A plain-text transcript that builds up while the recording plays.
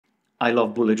I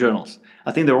love bullet journals.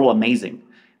 I think they're all amazing.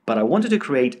 But I wanted to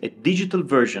create a digital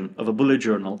version of a bullet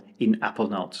journal in Apple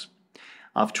Notes.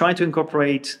 I've tried to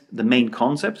incorporate the main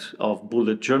concept of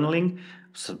bullet journaling,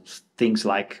 so things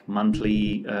like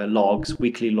monthly logs,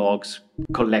 weekly logs,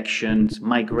 collections,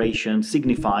 migrations,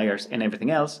 signifiers, and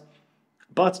everything else,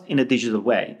 but in a digital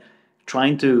way,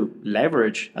 trying to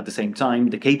leverage at the same time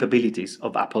the capabilities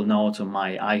of Apple Notes on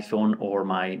my iPhone or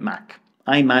my Mac.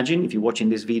 I imagine if you're watching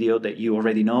this video that you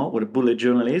already know what a bullet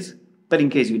journal is, but in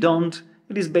case you don't,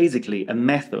 it is basically a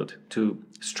method to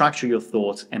structure your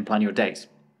thoughts and plan your days.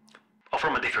 Or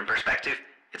from a different perspective,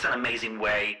 it's an amazing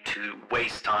way to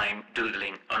waste time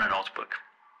doodling on a notebook.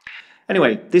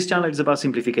 Anyway, this channel is about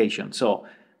simplification, so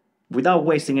without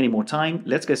wasting any more time,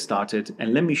 let's get started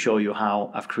and let me show you how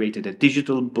I've created a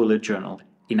digital bullet journal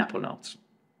in Apple Notes.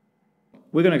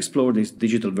 We're going to explore this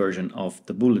digital version of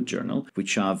the bullet journal,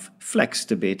 which I've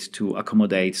flexed a bit to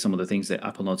accommodate some of the things that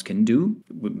Apple Notes can do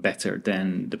better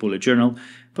than the bullet journal,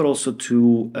 but also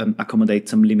to accommodate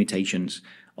some limitations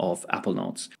of Apple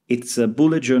Notes. It's a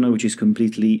bullet journal which is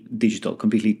completely digital,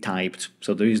 completely typed,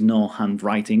 so there is no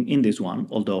handwriting in this one,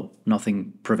 although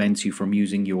nothing prevents you from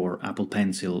using your Apple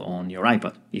Pencil on your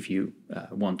iPad if you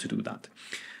want to do that.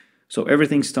 So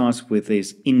everything starts with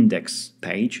this index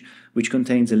page, which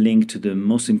contains a link to the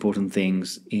most important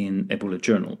things in a bullet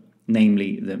journal,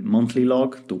 namely the monthly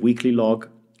log, the weekly log,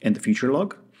 and the future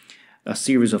log, a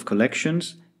series of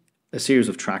collections, a series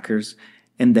of trackers,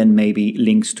 and then maybe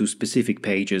links to specific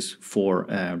pages for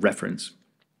reference.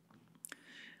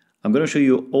 I'm going to show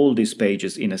you all these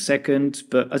pages in a second,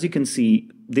 but as you can see,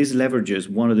 this leverages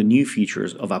one of the new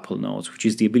features of Apple Notes, which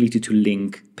is the ability to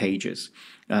link pages.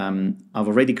 I've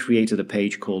already created a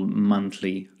page called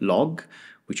Monthly Log,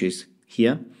 which is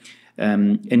here.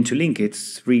 And to link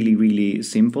it's really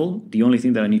simple. The only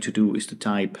thing that I need to do is to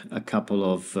type a couple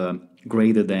of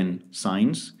greater than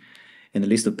signs, and the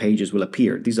list of pages will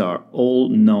appear. These are all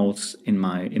notes in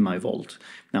my vault.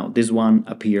 Now this one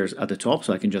appears at the top,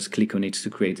 so I can just click on it to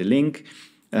create a link.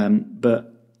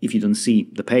 But if you don't see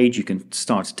the page, you can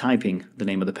start typing the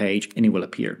name of the page and it will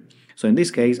appear. So in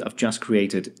this case, I've just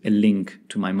created a link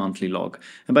to my monthly log.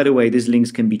 And by the way, these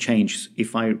links can be changed.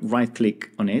 If I right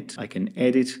click on it, I can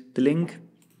edit the link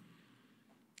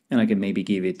and I can maybe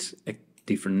give it a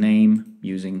different name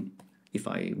using, if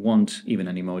I want, even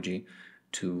an emoji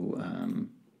to,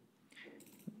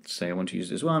 say I want to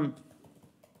use this one,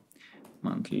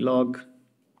 monthly log.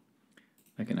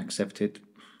 I can accept it.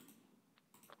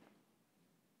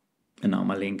 And now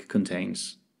my link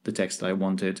contains the text that I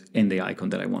wanted and the icon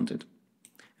that I wanted.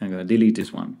 I'm going to delete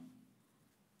this one.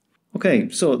 Okay,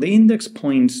 so the index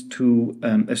points to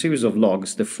a series of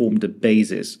logs that form the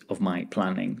basis of my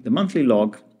planning. The monthly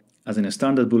log, as in a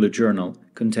standard bullet journal,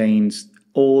 contains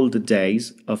all the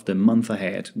days of the month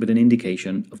ahead with an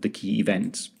indication of the key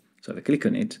events. So if I click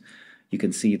on it, you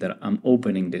can see that I'm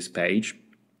opening this page.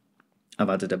 I've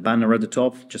added a banner at the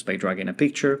top just by dragging a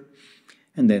picture.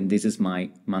 And then this is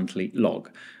my monthly log.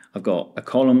 I've got a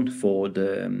column for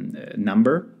the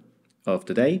number of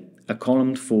the day, a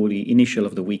column for the initial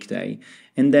of the weekday,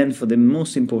 and then for the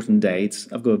most important dates,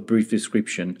 I've got a brief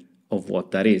description of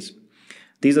what that is.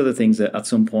 These are the things that at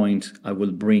some point I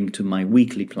will bring to my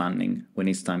weekly planning when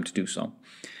it's time to do so.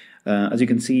 As you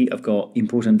can see, I've got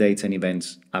important dates and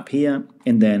events up here,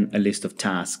 and then a list of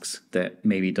tasks that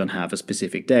maybe don't have a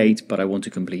specific date, but I want to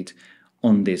complete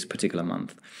on this particular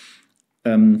month.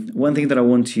 One thing that I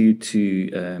want you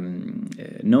to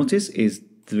notice is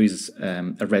there is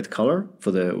a red color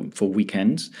for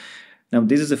weekends. Now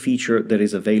this is a feature that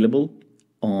is available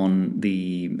on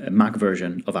the Mac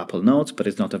version of Apple Notes, but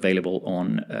it's not available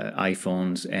on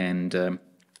iPhones and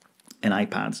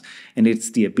iPads, and it's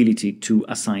the ability to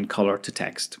assign color to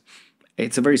text.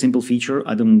 It's a very simple feature.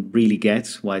 I don't really get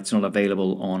why it's not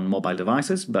available on mobile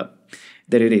devices, but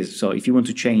there it is. So if you want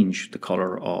to change the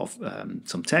color of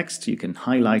some text, you can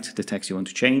highlight the text you want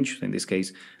to change. In this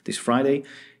case, this Friday.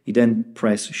 You then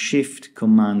press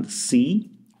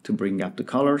Shift-Command-C to bring up the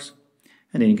colors,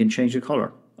 and then you can change the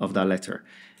color of that letter.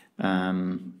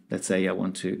 Let's say I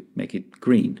want to make it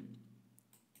green.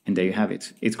 And there you have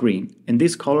it. It's green. And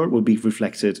this color will be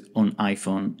reflected on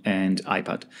iPhone and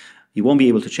iPad. You won't be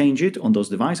able to change it on those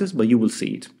devices, but you will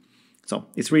see it. So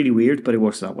it's really weird, but it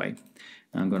works that way.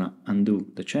 I'm going to undo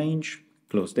the change,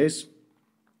 close this.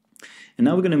 And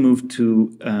now we're going to move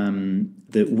to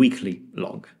the weekly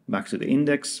log, back to the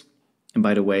index. And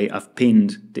by the way, I've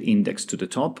pinned the index to the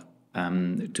top.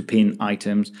 To pin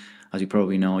items, as you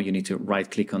probably know, you need to right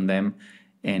click on them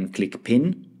and click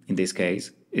pin. In this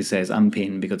case, it says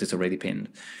unpin because it's already pinned.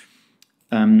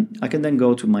 I can then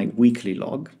go to my weekly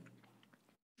log.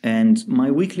 And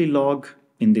my weekly log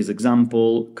in this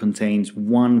example contains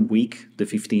 1 week, the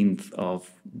 15th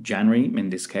of January in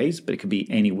this case, but it could be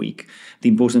any week. The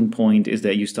important point is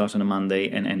that you start on a Monday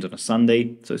and end on a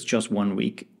Sunday, so it's just 1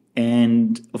 week.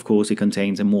 And of course, it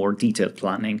contains a more detailed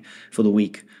planning for the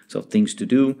week. So things to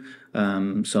do,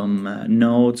 some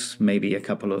notes, maybe a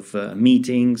couple of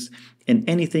meetings, and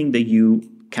anything that you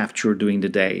capture during the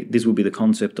day. This will be the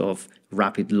concept of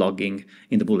rapid logging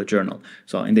in the bullet journal.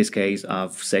 So in this case,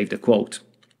 I've saved a quote.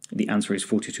 The answer is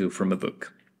 42 from a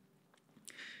book.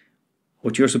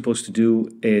 What you're supposed to do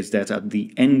is that at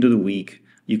the end of the week,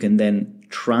 you can then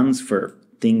transfer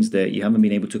things that you haven't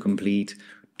been able to complete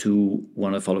to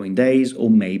one of the following days, or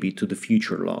maybe to the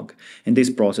future log. And this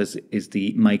process is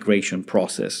the migration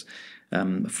process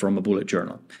from a bullet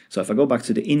journal. So if I go back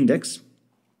to the index,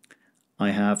 I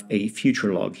have a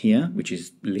future log here, which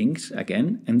is linked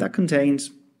again, and that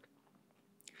contains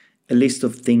a list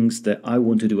of things that I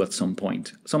want to do at some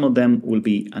point. Some of them will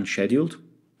be unscheduled,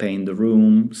 paint the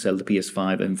room, sell the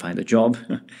PS5 and find a job.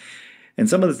 And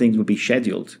some of the things will be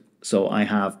scheduled. So I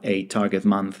have a target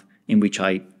month in which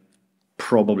I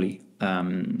probably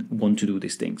want to do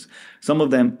these things. Some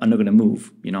of them are not going to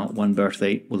move. You know, one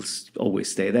birthday will always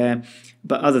stay there,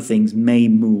 but other things may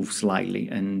move slightly.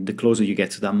 And the closer you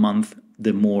get to that month,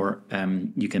 the more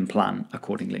you can plan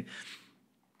accordingly.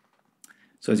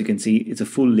 So as you can see, it's a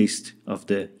full list of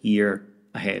the year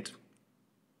ahead.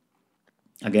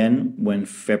 Again, when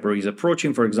February is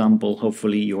approaching, for example,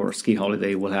 hopefully your ski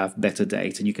holiday will have better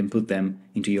dates and you can put them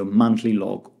into your monthly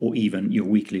log or even your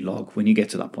weekly log when you get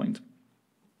to that point.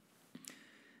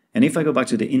 And if I go back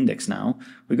to the index now,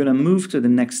 we're going to move to the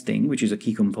next thing, which is a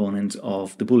key component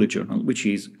of the bullet journal, which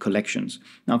is collections.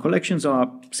 Now, collections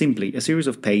are simply a series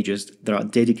of pages that are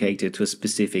dedicated to a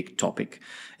specific topic.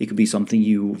 It could be something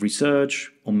you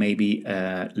research, or maybe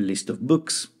a list of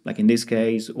books, like in this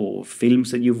case, or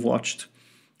films that you've watched,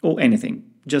 or anything.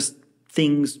 Just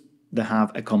things that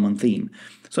have a common theme.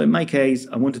 So in my case,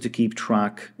 I wanted to keep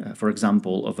track, for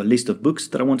example, of a list of books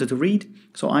that I wanted to read.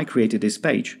 So I created this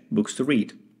page, Books to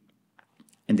Read.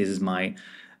 And this is my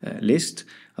list.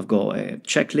 I've got a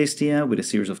checklist here with a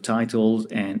series of titles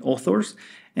and authors.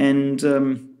 And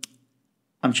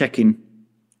I'm checking,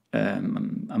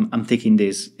 I'm ticking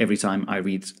this every time I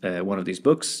read one of these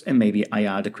books. And maybe I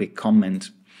add a quick comment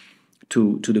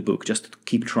to the book just to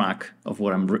keep track of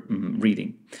what I'm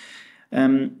reading.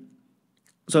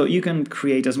 So you can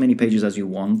create as many pages as you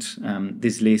want.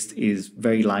 This list is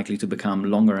very likely to become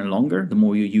longer and longer the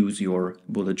more you use your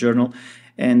bullet journal.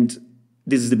 And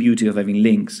this is the beauty of having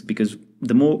links, because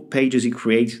the more pages you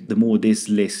create, the more this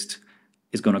list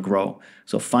is going to grow.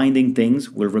 So finding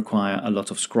things will require a lot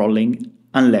of scrolling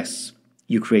unless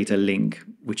you create a link,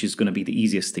 which is going to be the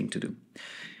easiest thing to do.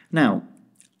 Now,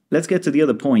 let's get to the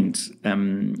other point,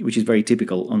 which is very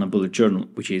typical on a bullet journal,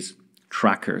 which is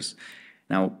trackers.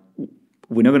 Now,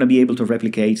 we're not going to be able to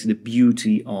replicate the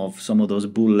beauty of some of those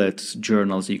bullet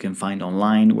journals you can find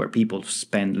online, where people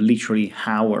spend literally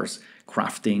hours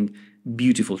crafting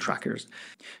beautiful trackers.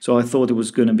 So I thought it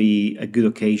was going to be a good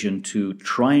occasion to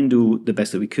try and do the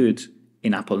best that we could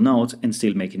in Apple Notes and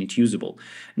still making it usable.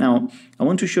 Now, I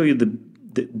want to show you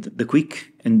the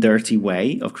quick and dirty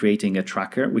way of creating a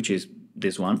tracker, which is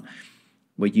this one,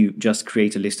 where you just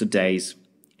create a list of days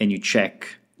and you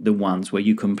check the ones where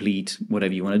you complete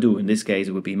whatever you want to do. In this case,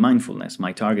 it would be mindfulness.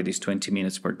 My target is 20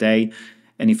 minutes per day.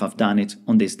 And if I've done it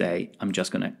on this day, I'm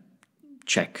just going to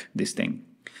check this thing.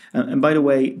 And by the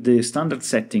way, the standard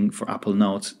setting for Apple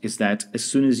Notes is that as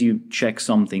soon as you check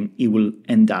something, it will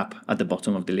end up at the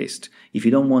bottom of the list. If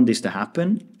you don't want this to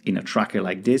happen in a tracker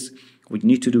like this, what you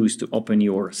need to do is to open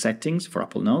your settings for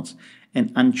Apple Notes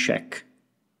and uncheck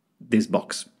this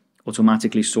box.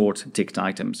 Automatically sort ticked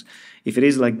items. If it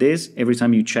is like this, every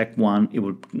time you check one, it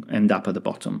will end up at the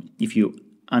bottom. If you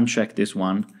uncheck this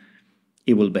one,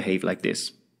 it will behave like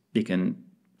this. You can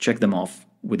check them off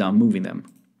without moving them.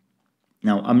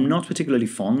 Now, I'm not particularly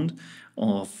fond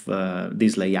of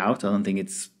this layout. I don't think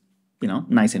it's,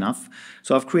 nice enough.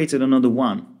 So I've created another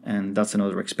one, and that's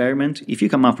another experiment. If you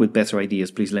come up with better ideas,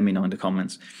 please let me know in the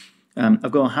comments.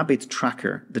 I've got a habit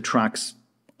tracker that tracks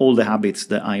all the habits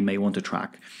that I may want to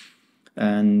track.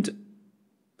 And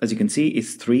as you can see,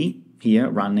 it's 3 here,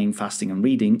 running, fasting, and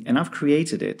reading. And I've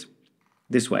created it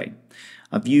this way.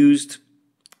 I've used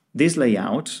this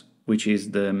layout, which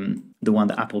is the one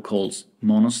that Apple calls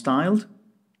monostyled,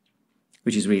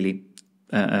 which is really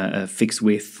a fixed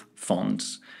width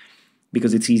fonts,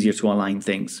 because it's easier to align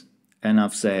things. And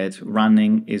I've said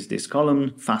running is this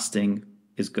column, fasting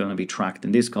is going to be tracked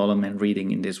in this column, and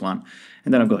reading in this one.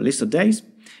 And then I've got a list of days,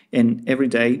 and every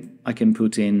day I can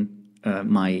put in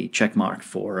my check mark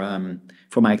for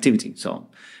my activity. So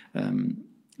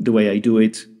the way I do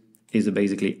it is that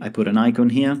basically I put an icon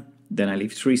here, then I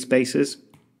leave 3 spaces,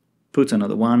 put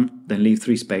another one, then leave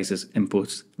 3 spaces and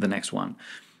put the next one.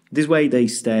 This way they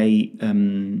stay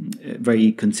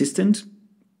very consistent,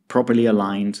 properly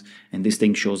aligned, and this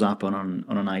thing shows up on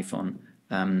an iPhone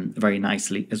very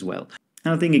nicely as well.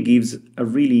 And I think it gives a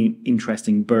really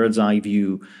interesting bird's eye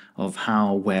view of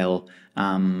how well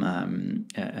I'm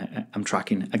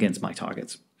tracking against my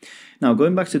targets. Now,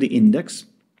 going back to the index,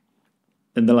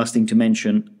 and the last thing to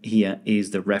mention here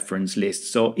is the reference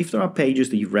list. So if there are pages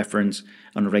that you reference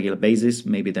on a regular basis,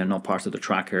 maybe they're not part of the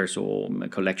trackers or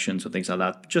collections or things like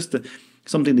that, just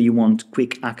something that you want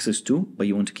quick access to, but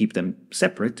you want to keep them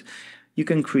separate, you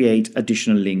can create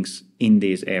additional links in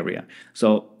this area.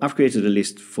 So I've created a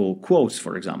list for quotes,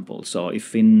 for example. So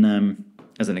if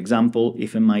as an example,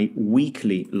 if in my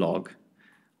weekly log,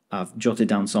 I've jotted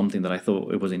down something that I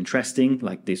thought it was interesting,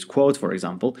 like this quote, for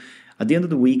example, at the end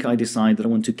of the week, I decide that I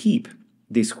want to keep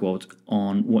this quote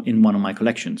in one of my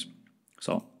collections.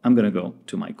 So I'm going to go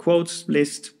to my quotes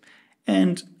list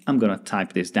and I'm going to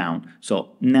type this down.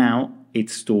 So now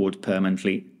it's stored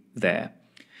permanently there.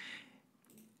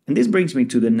 And this brings me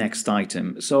to the next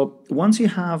item. So once you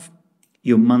have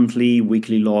your monthly,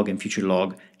 weekly log and future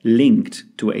log linked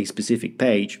to a specific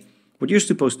page, what you're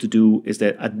supposed to do is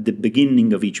that at the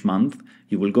beginning of each month,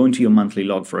 you will go into your monthly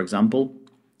log, for example,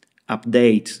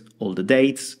 update all the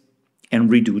dates,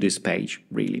 and redo this page,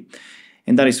 really.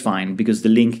 And that is fine because the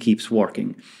link keeps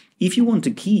working. If you want to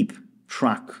keep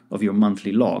track of your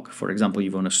monthly log, for example,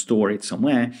 you want to store it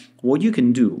somewhere, what you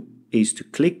can do is to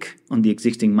click on the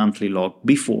existing monthly log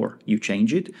before you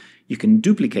change it. You can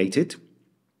duplicate it.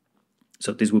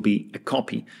 So this will be a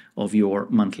copy of your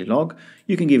monthly log.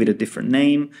 You can give it a different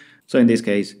name. So in this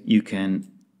case, you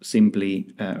can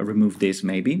simply remove this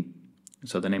maybe.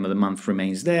 So the name of the month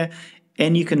remains there.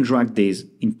 And you can drag this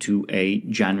into a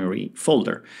January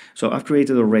folder. So I've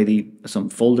created already some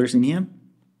folders in here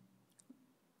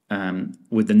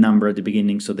with the number at the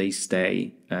beginning so they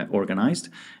stay organized.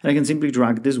 And I can simply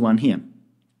drag this one here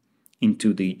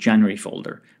into the January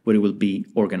folder where it will be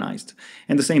organized.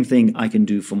 And the same thing I can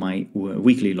do for my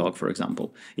weekly log, for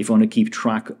example. If I want to keep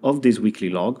track of this weekly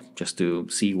log, just to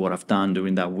see what I've done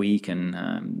during that week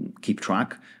and keep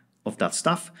track of that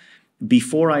stuff,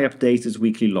 before I update this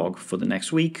weekly log for the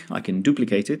next week, I can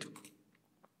duplicate it.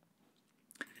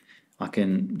 I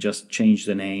can just change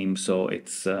the name so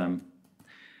it's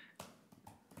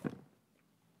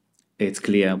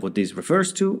clear what this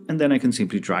refers to, and then I can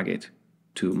simply drag it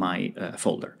to my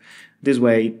folder. This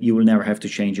way, you will never have to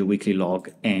change your weekly log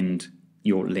and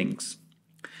your links.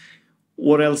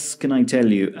 What else can I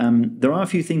tell you? There are a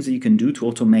few things that you can do to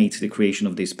automate the creation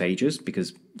of these pages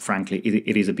because, frankly,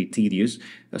 it is a bit tedious.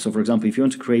 So, for example, if you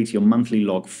want to create your monthly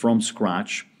log from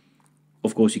scratch,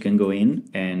 of course, you can go in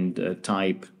and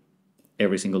type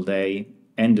every single day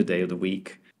and the day of the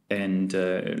week and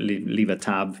leave a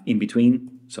tab in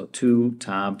between. So 2,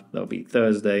 tab, that'll be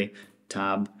Thursday,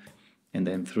 tab, and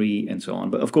then 3, and so on.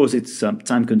 But of course, it's a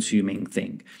time-consuming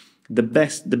thing. The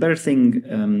better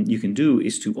thing you can do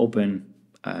is to open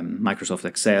Microsoft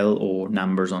Excel or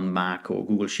Numbers on Mac or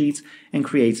Google Sheets and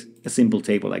create a simple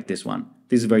table like this one.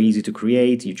 This is very easy to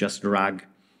create. You just drag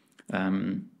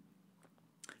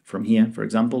from here, for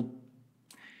example,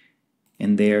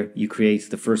 and there you create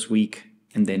the first week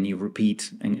and then you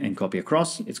repeat and copy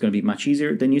across. It's going to be much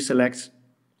easier. Then you select,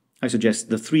 I suggest,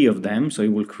 the 3 of them, so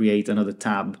it will create another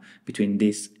tab between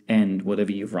this and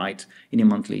whatever you write in your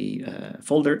monthly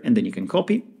folder, and then you can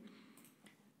copy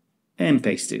and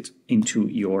paste it into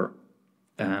your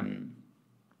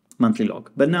monthly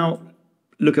log. But now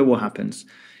look at what happens.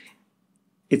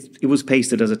 It was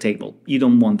pasted as a table. You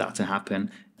don't want that to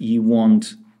happen. You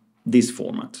want this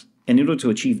format. And in order to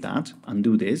achieve that,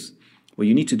 undo this, what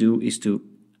you need to do is to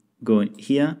go in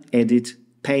here, edit,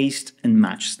 paste, and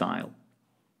match style.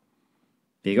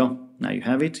 There you go. Now you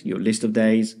have it, your list of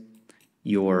days,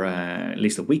 your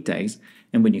list of weekdays,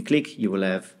 and when you click, you will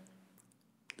have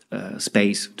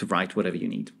space to write whatever you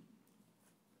need.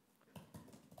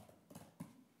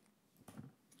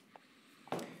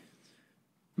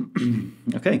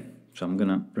 Okay, so I'm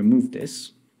gonna remove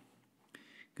this,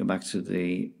 go back to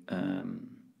the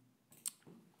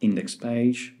index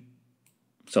page.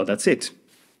 So that's it.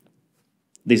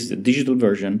 This is the digital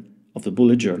version of the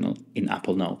bullet journal in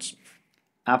Apple Notes.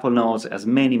 Apple Notes has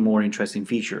many more interesting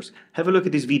features. Have a look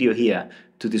at this video here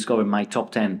to discover my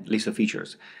top 10 list of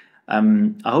features.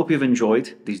 I hope you've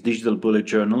enjoyed this digital bullet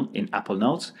journal in Apple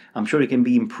Notes. I'm sure it can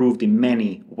be improved in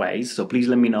many ways, so please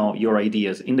let me know your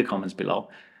ideas in the comments below.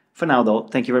 For now though,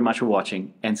 thank you very much for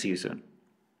watching and see you soon.